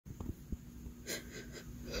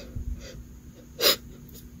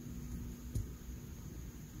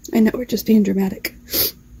I know we're just being dramatic.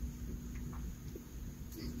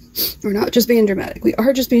 We're not just being dramatic. We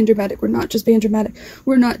are just being dramatic. We're not just being dramatic.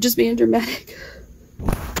 We're not just being dramatic.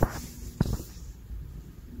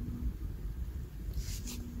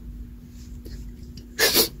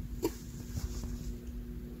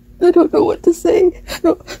 I don't know what to say.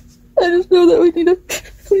 I just know that we need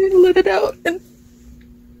to let it out. And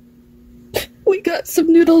we got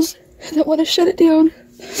some noodles that want to shut it down.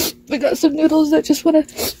 We got some noodles that just want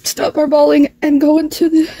to stop our bawling and go into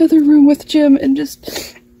the other room with Jim and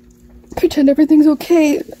just pretend everything's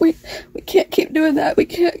okay. We can't keep doing that. We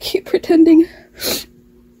can't keep pretending.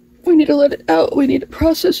 We need to let it out. We need to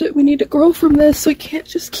process it. We need to grow from this. We can't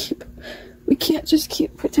just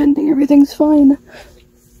keep pretending everything's fine.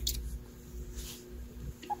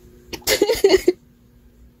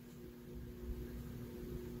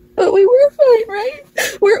 But we were fine, right?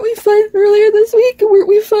 Weren't we fine earlier this week? Weren't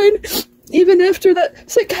we fine even after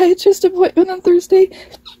that psychiatrist appointment on Thursday?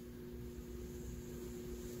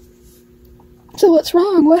 So what's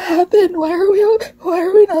wrong? What happened? Why are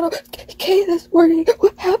we not okay this morning?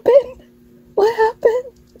 What happened? What happened?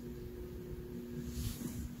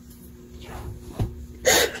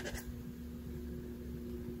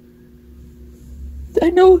 I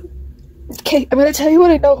know. Okay, I'm gonna tell you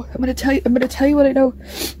what I know. I'm gonna tell you what I know.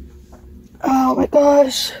 Oh my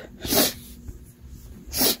gosh.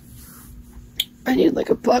 I need like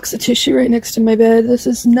a box of tissue right next to my bed. This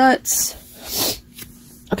is nuts.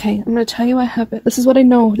 Okay, I'm gonna tell you what happened. This is what I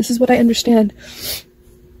know. This is what I understand.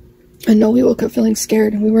 I know we woke up feeling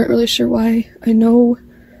scared and we weren't really sure why. I know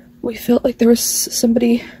we felt like there was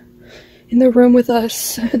somebody in the room with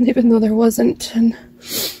us, and even though there wasn't, and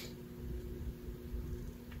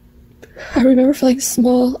I remember feeling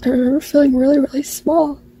small. I remember feeling really, really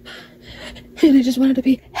small. And I just wanted to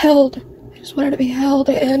be held. I just wanted to be held.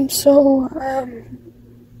 And so,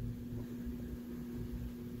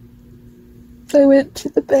 I went to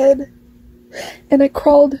the bed and I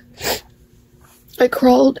crawled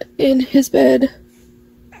in his bed,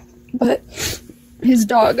 but his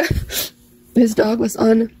dog was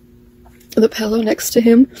on the pillow next to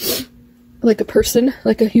him, like a person,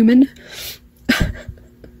 like a human.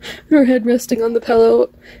 Her head resting on the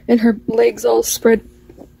pillow and her legs all spread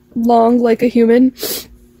long like a human,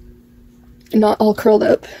 not all curled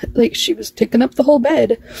up, like she was taking up the whole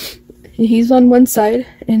bed. And he's on one side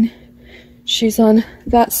and she's on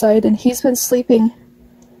that side, and he's been sleeping.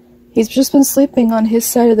 He's just been sleeping on his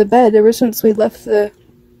side of the bed ever since we left the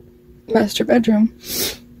master bedroom.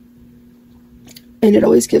 And it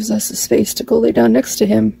always gives us a space to go lay down next to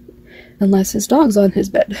him, unless his dog's on his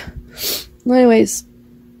bed. Well, anyways,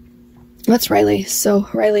 that's Riley. So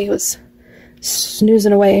Riley was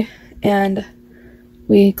snoozing away, and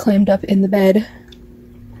we climbed up in the bed,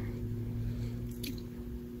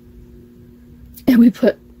 and we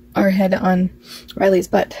put our head on Riley's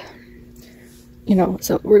butt. You know,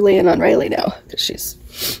 so we're laying on Riley now, because she's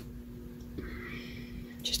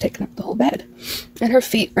taking up the whole bed. And her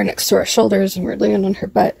feet are next to our shoulders, and we're laying on her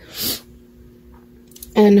butt.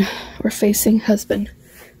 And we're facing husband.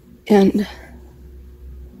 And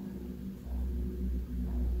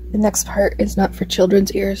the next part is not for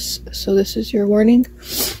children's ears, so this is your warning.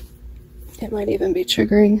 It might even be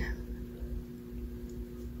triggering.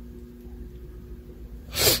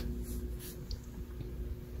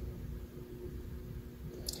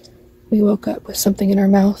 We woke up with something in our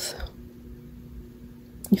mouth,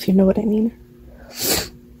 if you know what I mean.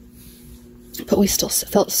 But we still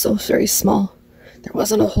felt so very small. There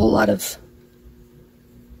wasn't a whole lot of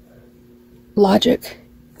logic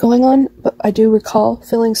going on, but I do recall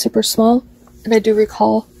feeling super small, and I do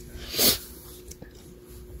recall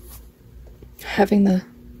having the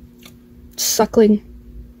suckling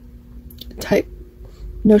type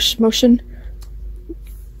motion,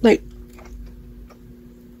 like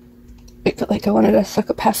I wanted to suck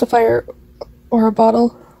a pacifier or a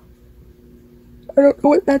bottle. I don't know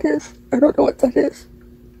what that is. I don't know what that is.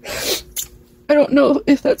 I don't know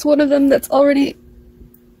if that's one of them that's already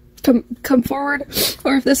come forward,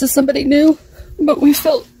 or if this is somebody new, but we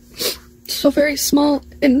felt so very small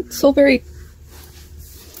and so very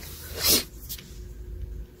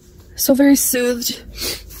soothed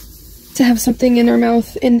to have something in our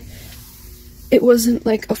mouth. And it wasn't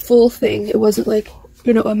like a full thing. It wasn't like,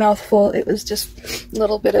 you know, a mouthful. It was just a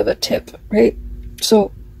little bit of a tip, right?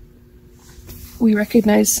 So we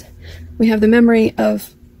recognize, we have the memory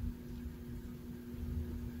of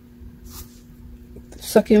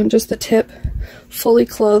sucking on just the tip, fully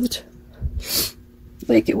clothed,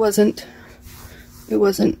 like it wasn't,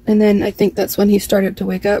 and then I think that's when he started to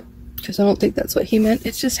wake up, because I don't think that's what he meant.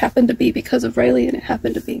 It just happened to be because of Riley, and it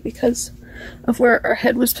happened to be because of where our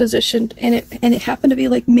head was positioned, and it happened to be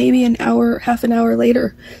like maybe an hour, half an hour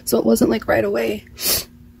later, so it wasn't like right away.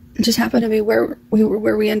 It just happened to be where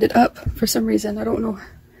we ended up for some reason. I don't know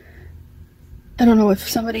if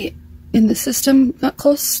somebody in the system got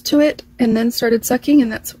close to it and then started sucking,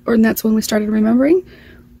 and that's when we started remembering,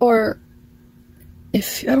 or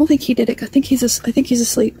if I don't think he did it. I think he's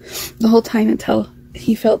asleep the whole time until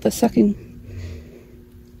he felt the sucking.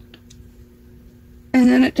 And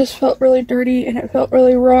then it just felt really dirty, and it felt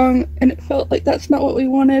really wrong, and it felt like that's not what we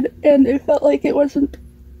wanted, and it felt like it wasn't.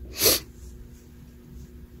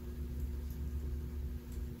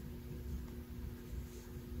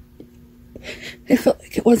 It felt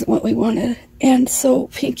like it wasn't what we wanted. And so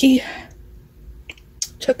Pinky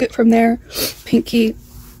took it from there. Pinky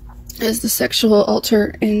is the sexual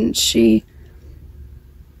alter, and she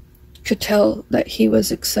could tell that he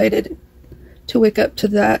was excited to wake up to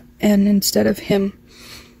that, and instead of him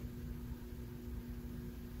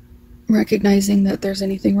recognizing that there's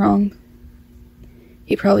anything wrong,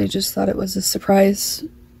 he probably just thought it was a surprise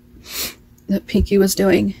that Pinky was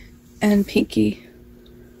doing, and Pinky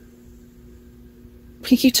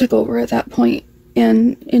took over at that point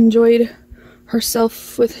and enjoyed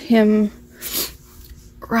herself with him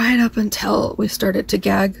right up until we started to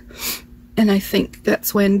gag. And I think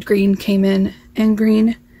that's when Green came in, and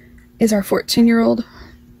Green is our 14-year-old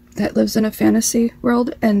that lives in a fantasy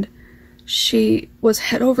world, and she was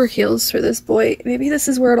head over heels for this boy. Maybe this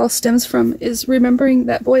is where it all stems from, is remembering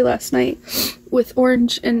that boy last night with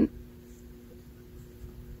Orange, and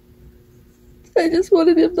I just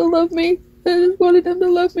wanted him to love me. I just wanted him to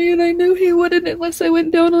love me, and I knew he wouldn't unless I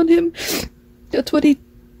went down on him. That's what he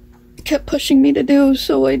kept pushing me to do,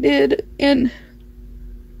 so I did. And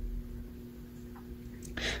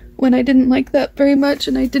when I didn't like that very much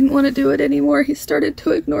and I didn't want to do it anymore, he started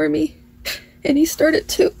to ignore me, and he started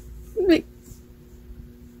to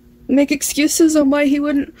make excuses on why he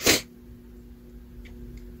wouldn't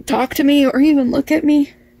talk to me or even look at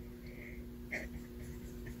me.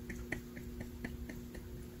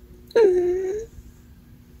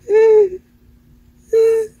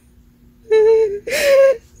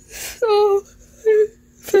 So I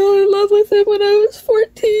fell in love with him when I was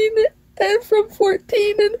 14, and from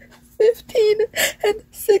 14 and 15 and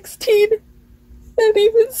 16 and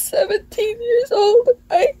even 17 years old,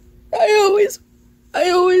 I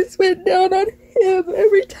always went down on him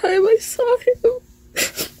every time I saw him,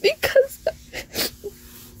 because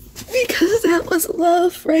that was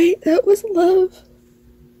love, right? That was love.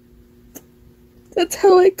 That's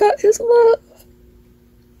how I got his love.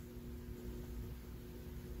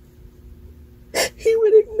 He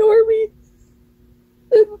would ignore me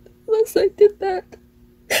unless I did that.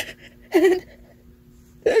 And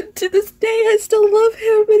to this day, I still love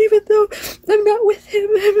him, and even though I'm not with him,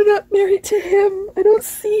 I'm not married to him, I don't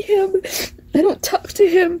see him, I don't talk to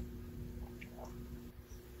him.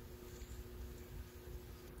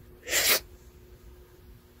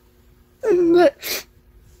 But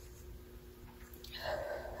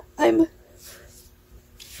I'm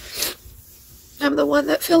the one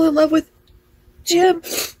that fell in love with Jim,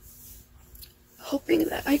 hoping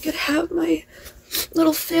that I could have my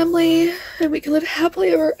little family and we could live happily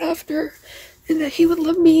ever after, and that he would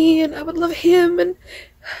love me and I would love him, and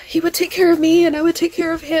he would take care of me and I would take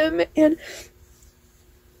care of him. And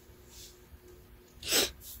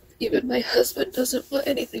even my husband doesn't want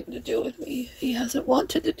anything to do with me. He hasn't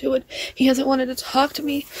wanted to do it. He hasn't wanted to talk to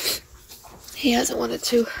me. He hasn't wanted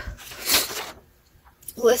to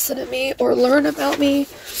listen to me or learn about me.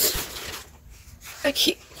 I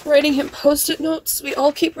keep writing him post-it notes. We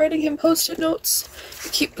all keep writing him post-it notes.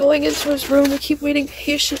 We keep going into his room. We keep waiting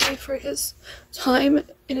patiently for his time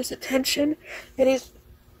and his attention. And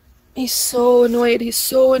he's so annoyed. He's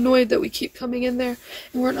so annoyed that we keep coming in there.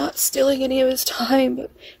 And we're not stealing any of his time.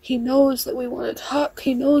 But he knows that we want to talk.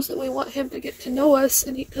 He knows that we want him to get to know us.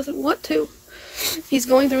 And he doesn't want to. He's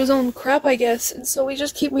going through his own crap, I guess. And so we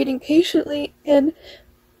just keep waiting patiently. And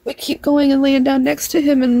we keep going and laying down next to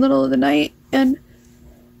him in the middle of the night. And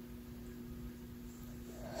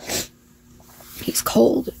he's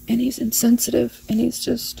cold, and he's insensitive, and he's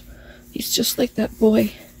just like that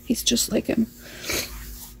boy. He's just like him.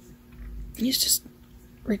 He's just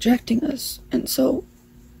rejecting us. And so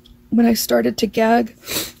when I started to gag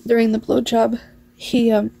during the blowjob, he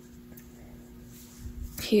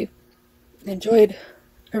enjoyed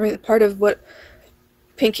every part of what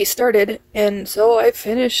Pinky started, and so I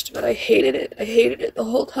finished, but I hated it. I hated it the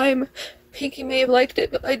whole time. Pinky may have liked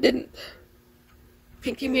it, but I didn't.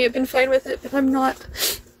 Pinky may have been fine with it, but I'm not.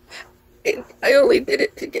 I only did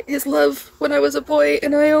it to get his love when I was a boy,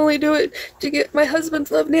 and I only do it to get my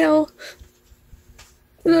husband's love now.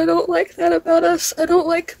 And I don't like that about us. I don't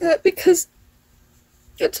like that because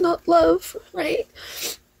it's not love, right?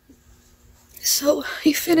 So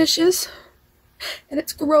he finishes, and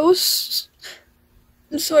it's gross.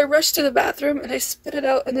 And so I rush to the bathroom, and I spit it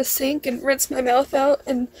out in the sink and rinse my mouth out,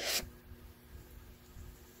 and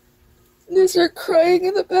I start crying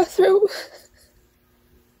in the bathroom.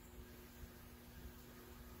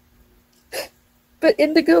 But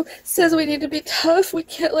Indigo says we need to be tough. We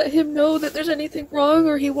can't let him know that there's anything wrong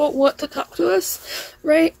or he won't want to talk to us,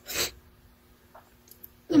 right?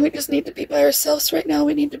 And we just need to be by ourselves right now.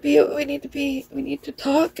 We need to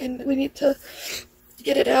talk, and we need to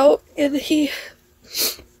get it out. And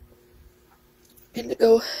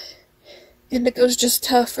Indigo's just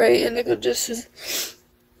tough, right? Indigo just is,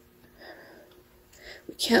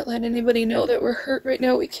 we can't let anybody know that we're hurt right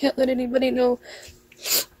now. We can't let anybody know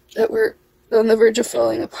that we're on the verge of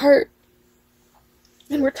falling apart.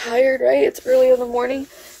 And we're tired, right? It's early in the morning.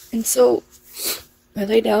 And so I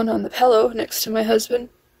lay down on the pillow next to my husband.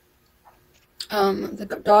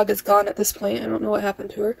 The dog is gone at this point. I don't know what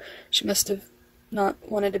happened to her. She must have not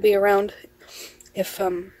wanted to be around if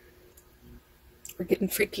we're getting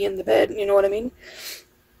freaky in the bed, you know what I mean?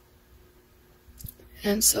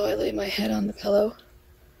 And so I lay my head on the pillow,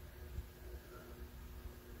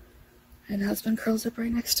 and husband curls up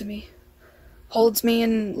right next to me, holds me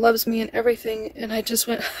and loves me and everything, and I just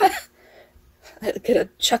went, I get a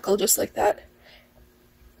chuckle just like that.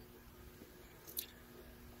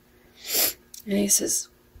 And he says,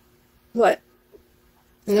 "What?"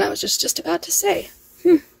 And I was just about to say,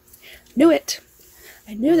 knew it.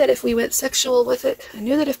 I knew that if we went sexual with it, I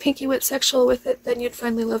knew that if Pinky went sexual with it, then you'd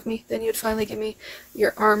finally love me. Then you'd finally give me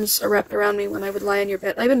your arms wrapped around me when I would lie in your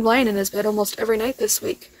bed. I've been lying in his bed almost every night this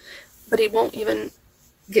week, but he won't even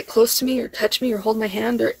get close to me or touch me or hold my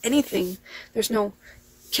hand or anything. There's no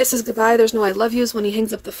kisses goodbye. There's no I love yous when he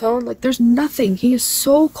hangs up the phone. Like, there's nothing. He is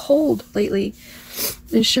so cold lately.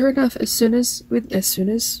 And sure enough, as soon as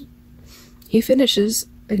he finishes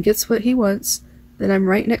and gets what he wants, then I'm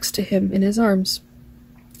right next to him in his arms.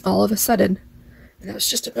 All of a sudden. And I was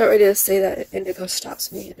just about ready to say that. Indigo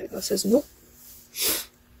stops me. Indigo says, "Nope.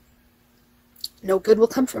 No good will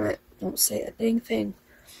come from it. Don't say a dang thing."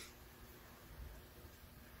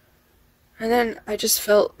 And then I just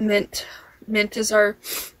felt Mint. Mint is our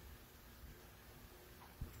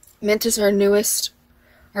newest,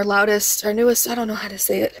 our loudest, our newest, I don't know how to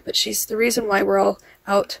say it, but she's the reason why we're all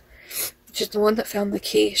out. She's the one that found the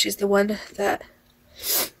key. She's the one that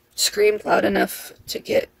screamed loud enough to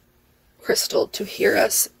get Crystal to hear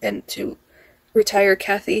us and to retire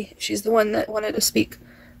Kathy. She's the one that wanted to speak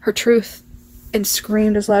her truth and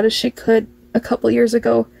screamed as loud as she could a couple years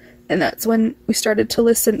ago. And that's when we started to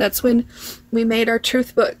listen. That's when we made our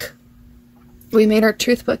truth book. We made our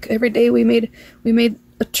truth book. Every day we made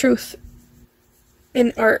a truth.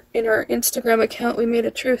 In our Instagram account, we made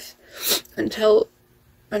a truth until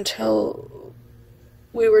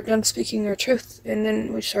we were done speaking our truth, and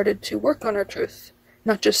then we started to work on our truth.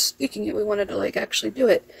 Not just speaking it, we wanted to, like, actually do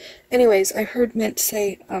it. Anyways, I heard Mint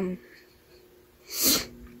say, that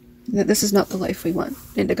this is not the life we want,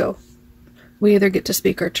 Indigo. We either get to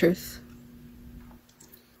speak our truth,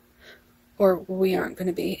 or we aren't going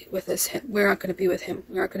to be with him. We aren't going to be with him.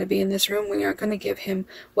 We aren't going to be in this room. We aren't going to give him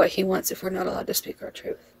what he wants if we're not allowed to speak our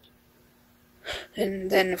truth. And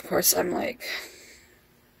then, of course, I'm like,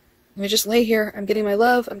 let me just lay here. I'm getting my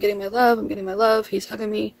love. I'm getting my love. I'm getting my love. He's hugging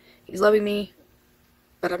me. He's loving me.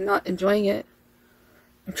 But I'm not enjoying it.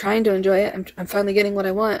 I'm trying to enjoy it. I'm finally getting what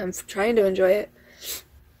I want. I'm trying to enjoy it.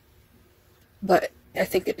 But I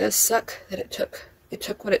think it does suck that it took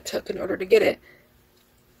what it took in order to get it.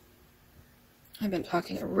 I've been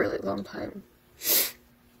talking a really long time.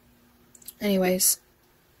 Anyways,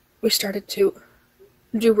 we started to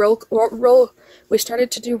do roll call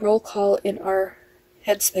in our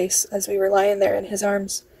headspace as we were lying there in his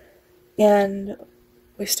arms, and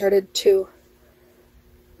we started to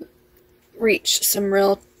reach some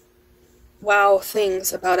real wow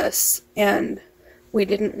things about us, and we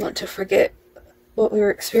didn't want to forget what we were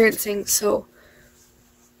experiencing, so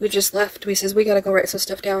we just left. We says, we gotta go write some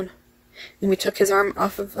stuff down. And we took his arm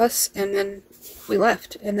off of us, and then we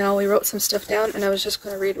left. And now we wrote some stuff down, and I was just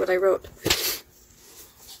going to read what I wrote.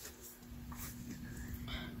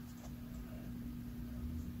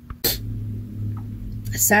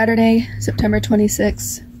 Saturday, September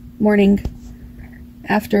 26th, morning.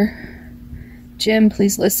 After. Jim,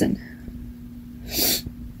 please listen.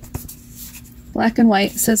 Black and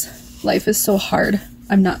white says, life is so hard.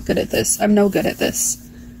 I'm not good at this. I'm no good at this.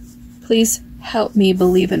 Please help me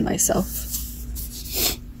believe in myself.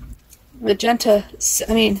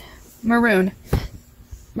 Maroon.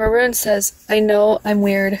 Maroon says, I know I'm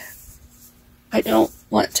weird. I don't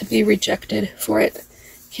want to be rejected for it.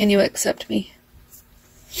 Can you accept me?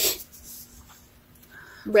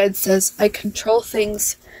 Red says, I control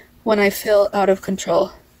things when I feel out of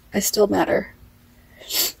control. I still matter.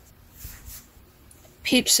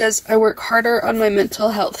 Peach says, I work harder on my mental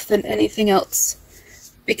health than anything else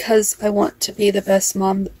because I want to be the best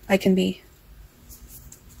mom I can be.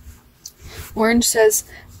 Orange says,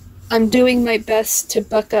 I'm doing my best to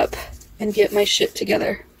buck up and get my shit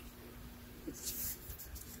together.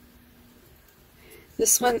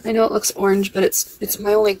 This one, I know it looks orange, but it's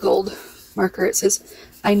my only gold marker. It says,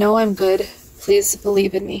 I know I'm good. Please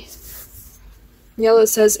believe in me. Yellow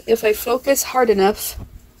says, if I focus hard enough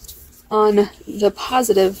on the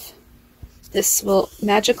positive, this will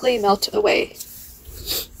magically melt away.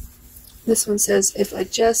 This one says, if I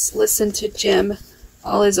just listen to Jim,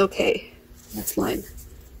 all is okay. That's lime.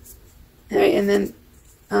 Alright, and then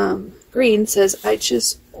green says, I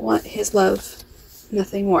just want his love,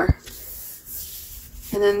 nothing more.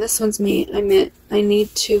 And then this one's me. I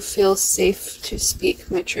need to feel safe to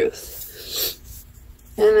speak my truth.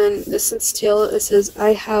 And then this one's teal. It says,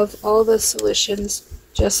 I have all the solutions,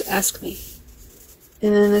 just ask me.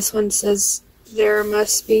 And then this one says, there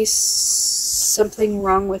must be something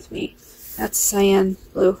wrong with me. That's cyan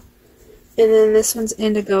blue. And then this one's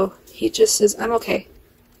indigo. He just says, I'm okay.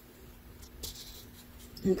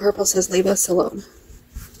 And purple says, leave us alone.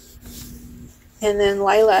 And then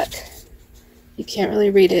lilac, you can't really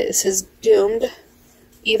read it. It says, doomed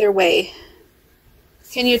either way.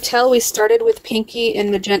 Can you tell we started with pinky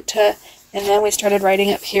and magenta, and then we started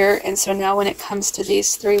writing up here, and so now when it comes to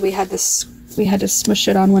these three, we had to smush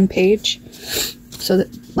it on one page. So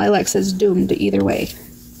that lilac says doomed either way.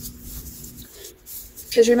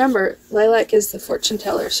 Because remember, lilac is the fortune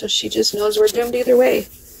teller, so she just knows we're doomed either way.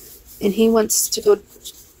 And he wants to go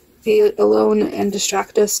be alone and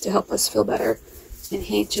distract us to help us feel better. And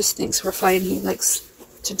he just thinks we're fine. He likes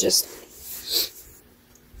to just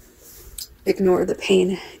ignore the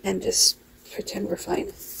pain and just pretend we're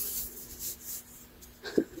fine.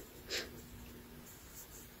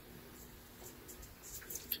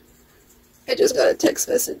 I just got a text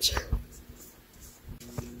message.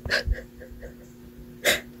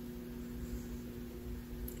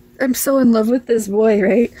 I'm so in love with this boy,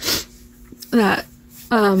 right? That,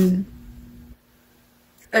 I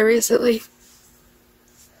recently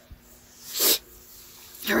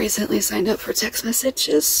signed up for text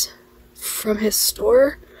messages from his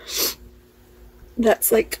store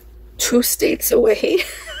that's like 2 states away.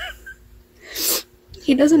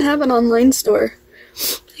 He doesn't have an online store.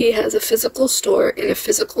 He has a physical store in a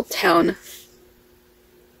physical town.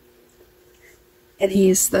 And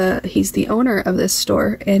he's the owner of this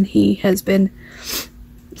store, and he has been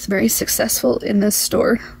very successful in this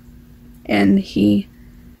store. And he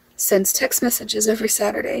sends text messages every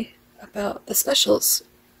Saturday about the specials.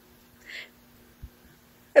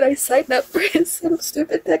 And I signed up for his little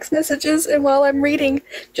stupid text messages, and while I'm reading,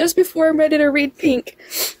 just before I'm ready to read pink,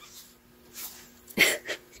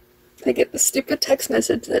 I get the stupid text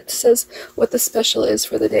message that says what the special is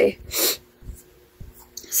for the day. Let's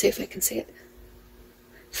see if I can see it.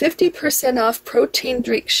 50% off protein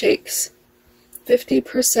drink shakes.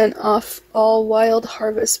 50% off all Wild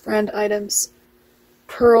Harvest brand items.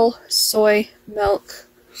 Pearl soy milk.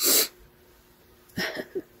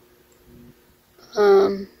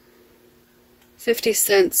 50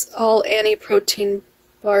 cents. All Annie protein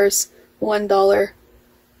bars, $1.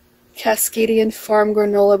 Cascadian Farm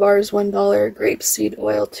granola bars, $1. Grapeseed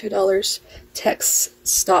oil, $2. Text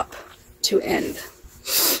stop to end.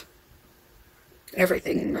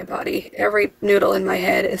 Everything in my body, every noodle in my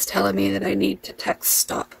head is telling me that I need to text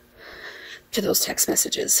stop to those text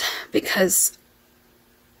messages because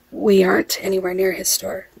we aren't anywhere near his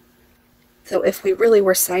store. So if we really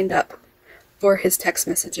were signed up for his text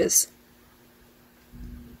messages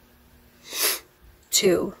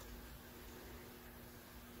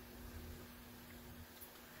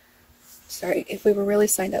if we were really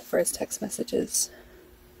signed up for his text messages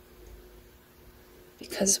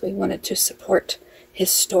because we wanted to support his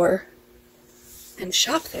store and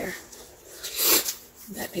shop there,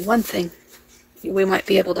 that'd be one thing. We might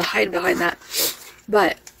be able to hide behind that,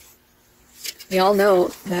 but we all know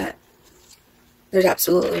that there's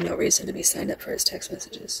absolutely no reason to be signed up for his text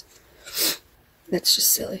messages. That's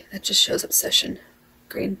just silly. That just shows obsession.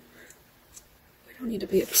 Green. We don't need to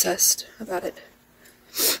be obsessed about it.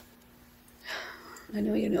 I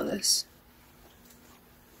know you know this.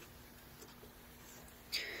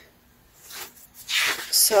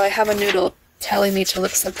 So I have a noodle telling me to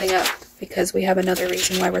look something up because we have another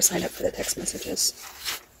reason why we're signed up for the text messages.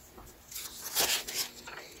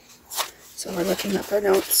 So we're looking up our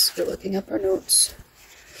notes. We're looking up our notes.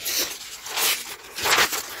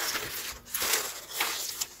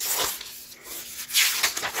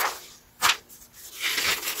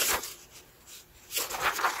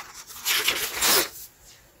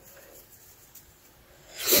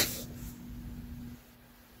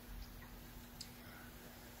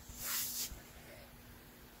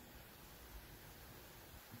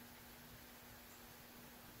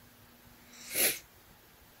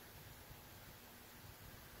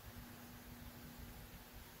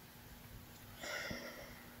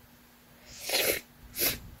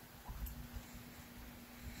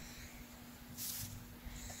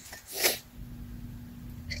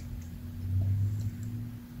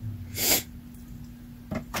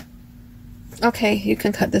 Okay, you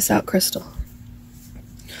can cut this out, Crystal.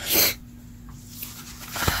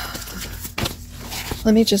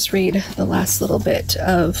 Let me just read the last little bit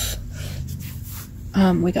of,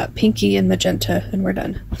 we got Pinky and Magenta, and we're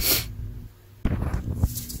done.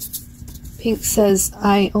 Pink says,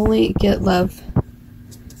 I only get love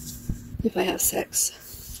if I have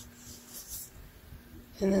sex.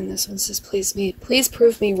 And then this one says, please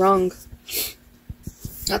prove me wrong.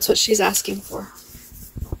 That's what she's asking for.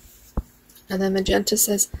 And then Magenta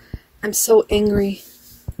says, I'm so angry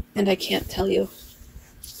and I can't tell you.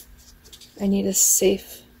 I need a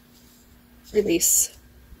safe release.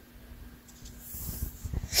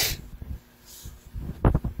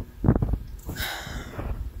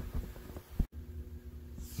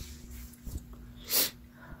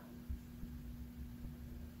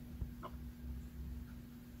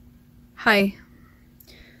 Hi.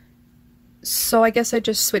 So I guess I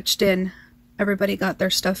just switched in. Everybody got their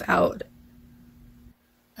stuff out.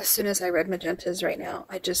 As soon as I read Magenta's right now,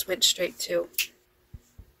 I just went straight to,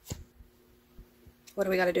 what do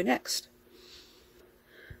we got to do next?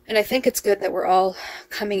 And I think it's good that we're all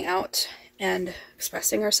coming out and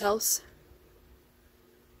expressing ourselves.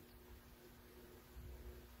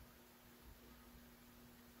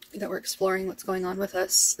 That we're exploring what's going on with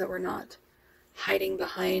us, that we're not hiding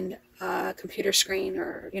behind a computer screen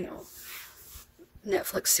or, you know,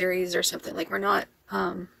 Netflix series or something. Like, we're not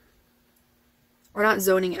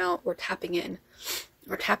zoning out, we're tapping in.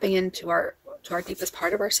 We're tapping into our deepest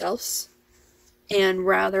part of ourselves. And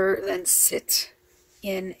rather than sit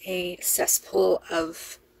in a cesspool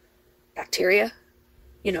of bacteria,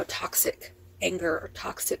 you know, toxic anger or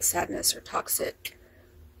toxic sadness or toxic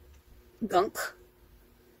gunk,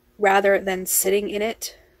 rather than sitting in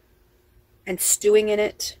it and stewing in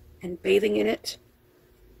it and bathing in it,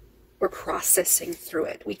 we're processing through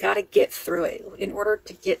it. We got to get through it. In order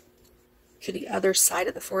to get to the other side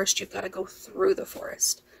of the forest, you've got to go through the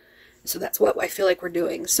forest. So that's what I feel like we're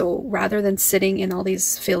doing. So rather than sitting in all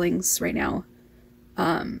these feelings right now,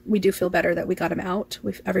 we do feel better that we got them out.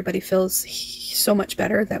 Everybody feels so much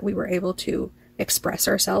better that we were able to express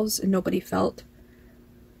ourselves and nobody felt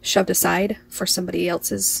shoved aside for somebody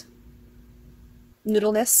else's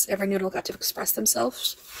noodleness. Every noodle got to express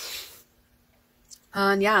themselves.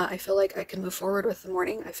 And yeah, I feel like I can move forward with the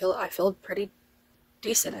morning. I feel pretty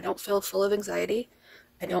decent. I don't feel full of anxiety.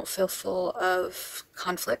 I don't feel full of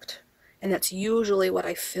conflict. And that's usually what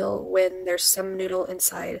I feel when there's some noodle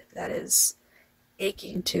inside that is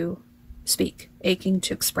aching to speak, aching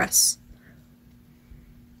to express.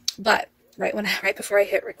 But right before I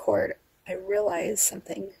hit record, I realized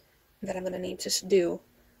something that I'm going to need to do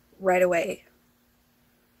right away.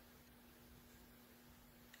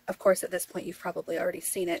 Of course, at this point, you've probably already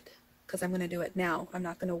seen it because I'm going to do it now. I'm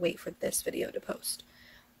not going to wait for this video to post.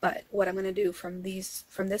 But what I'm going to do from this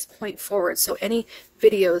point forward, so any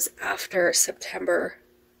videos after September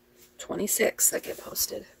 26th that get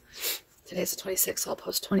posted. Today's the 26th, so I'll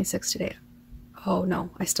post 26 today. Oh no,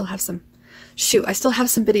 I still have some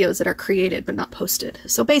videos that are created but not posted.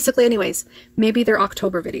 So basically, anyways, maybe they're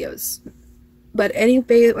October videos. But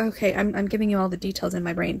okay, I'm giving you all the details in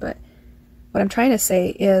my brain, but what I'm trying to say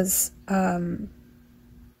is,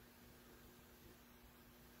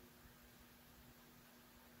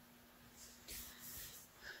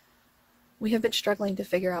 we have been struggling to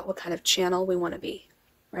figure out what kind of channel we want to be,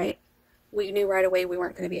 right? We knew right away we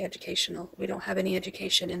weren't going to be educational. We don't have any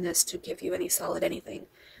education in this to give you any solid anything.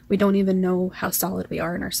 We don't even know how solid we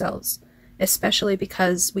are in ourselves, especially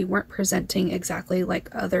because we weren't presenting exactly like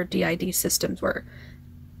other d.i.d. systems were.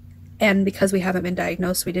 And because we haven't been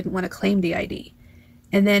diagnosed, we didn't want to claim d.i.d.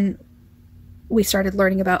 And then we started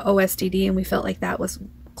learning about OSDD, and we felt like that was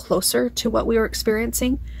closer to what we were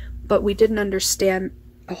experiencing, but we didn't understand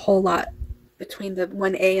a whole lot between the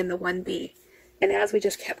 1A and the 1B. And as we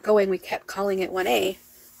just kept going, we kept calling it 1A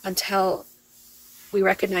until we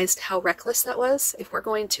recognized how reckless that was. If we're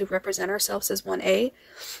going to represent ourselves as 1A,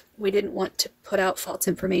 we didn't want to put out false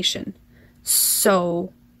information.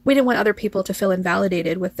 So we didn't want other people to feel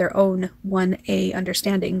invalidated with their own 1A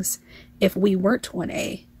understandings if we weren't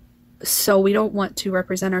 1A. So we don't want to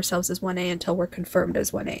represent ourselves as 1A until we're confirmed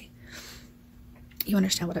as 1A. You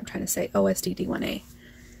understand what I'm trying to say? OSDD1A.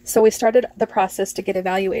 So we started the process to get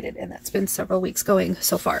evaluated, and that's been several weeks going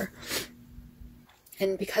so far.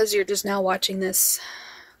 And because you're just now watching this,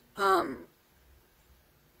 I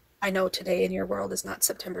know today in your world is not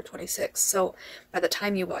September 26th. So by the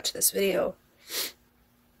time you watch this video,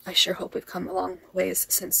 I sure hope we've come a long ways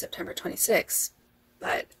since September 26th.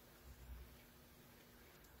 But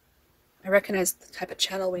I recognize the type of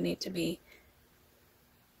channel we need to be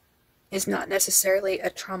is not necessarily a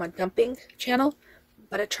trauma dumping channel,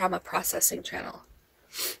 but a trauma processing channel.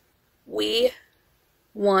 We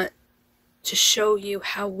want to show you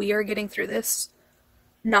how we are getting through this,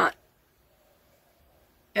 not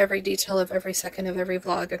every detail of every second of every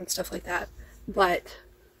vlog and stuff like that, but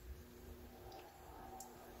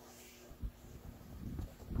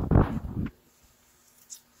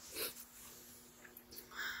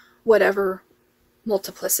whatever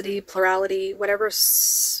multiplicity, plurality, whatever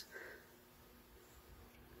space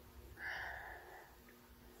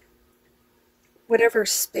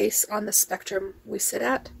on the spectrum we sit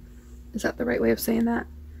at. Is that the right way of saying that?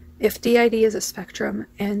 If d.i.d. is a spectrum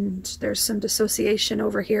and there's some dissociation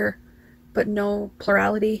over here, but no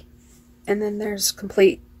plurality, and then there's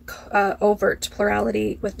complete overt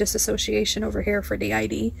plurality with disassociation over here for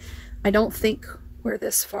d.i.d., I don't think we're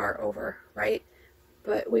this far over, right?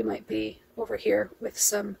 But we might be over here with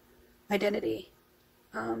some identity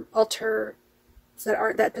alters that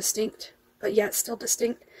aren't that distinct, but yet still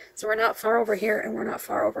distinct. So we're not far over here and we're not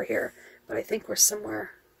far over here, but I think we're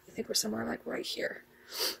somewhere like right here.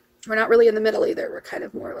 We're not really in the middle either. We're kind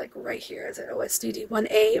of more like right here as an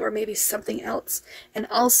OSDD1A or maybe something else. And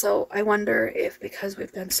also I wonder if because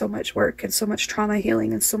we've done so much work and so much trauma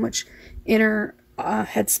healing and so much inner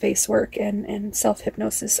headspace work and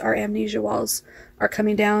self-hypnosis, our amnesia walls are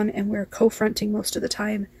coming down and we're co-fronting most of the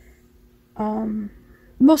time.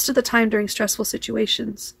 Most of the time during stressful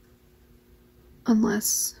situations.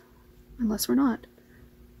 Unless we're not.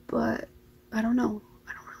 But I don't know.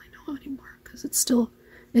 I don't really know anymore because it's still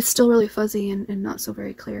really fuzzy and not so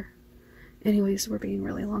very clear. Anyways, we're being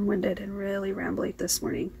really long-winded and really rambly this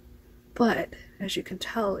morning. But as you can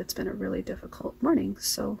tell, it's been a really difficult morning,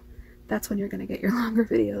 so that's when you're going to get your longer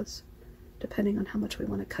videos, depending on how much we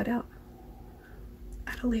want to cut out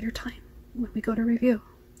at a later time when we go to review.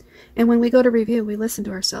 And when we go to review, we listen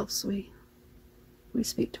to ourselves. We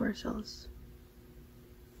speak to ourselves.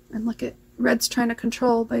 And look at Red's trying to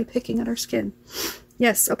control by picking at our skin.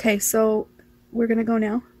 Yes, okay, so we're going to go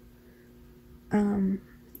now. And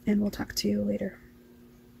we'll talk to you later.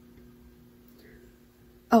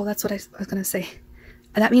 Oh, that's what I was going to say.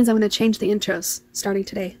 That means I'm going to change the intros starting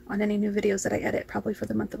today on any new videos that I edit, probably for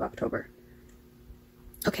the month of October.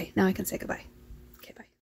 Okay, now I can say goodbye.